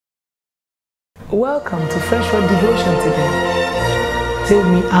Welcome to Freshword Devotional today. Till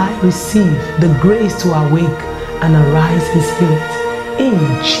me I receive the grace to awake and arise in spirit. In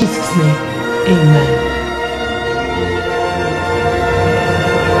Jesus' name, amen.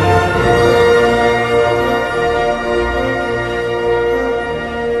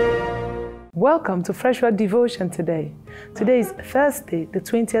 Welcome to Freshword Devotion today. Today is Thursday, the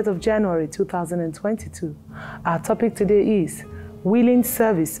 20th of January, 2022. Our topic today is Willing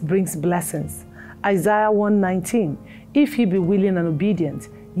Service Brings Blessings. Isaiah 1:19, If ye be willing and obedient,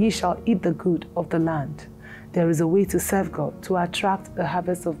 ye shall eat the good of the land. There is a way to serve God to attract a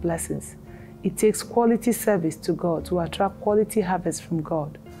harvest of blessings. It takes quality service to God to attract quality harvest from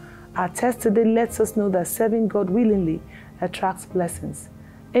God. Our text today lets us know that serving God willingly attracts blessings.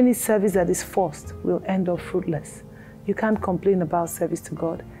 Any service that is forced will end up fruitless. You can't complain about service to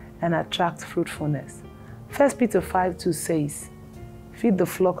God and attract fruitfulness. 1 Peter 5:2 says, Feed the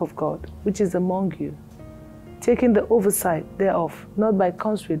flock of God, which is among you, taking the oversight thereof, not by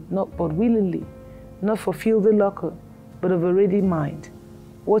constraint, but willingly, not for filthy lucre, but of a ready mind.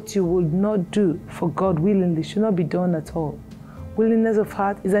 What you would not do for God willingly should not be done at all. Willingness of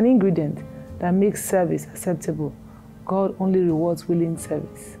heart is an ingredient that makes service acceptable. God only rewards willing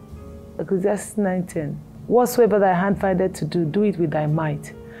service. Ecclesiastes 9:10, Whatsoever thy hand findeth to do, do it with thy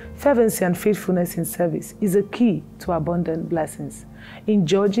might. Fervency and faithfulness in service is a key to abundant blessings. In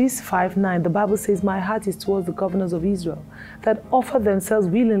Judges 5:9, the Bible says, My heart is towards the governors of Israel that offer themselves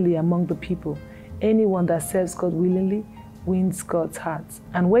willingly among the people. Anyone that serves God willingly wins God's heart.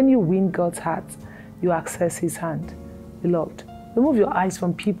 And when you win God's heart, you access His hand. Beloved, remove your eyes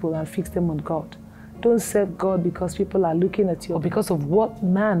from people and fix them on God. Don't serve God because people are looking at you or because of what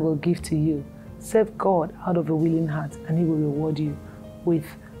man will give to you. Serve God out of a willing heart and He will reward you with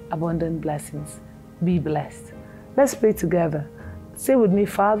abundant blessings. Be blessed. Let's pray together. Say with me,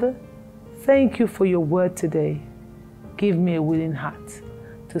 Father, thank you for your word today. Give me a willing heart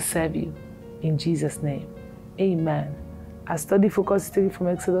to serve you. In Jesus' name, amen. Our study focus is taken from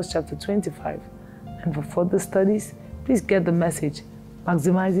Exodus chapter 25. And for further studies, please get the message,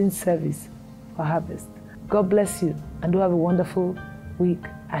 Maximizing Service for Harvest. God bless you and do have a wonderful week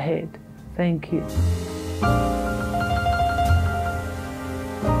ahead. Thank you.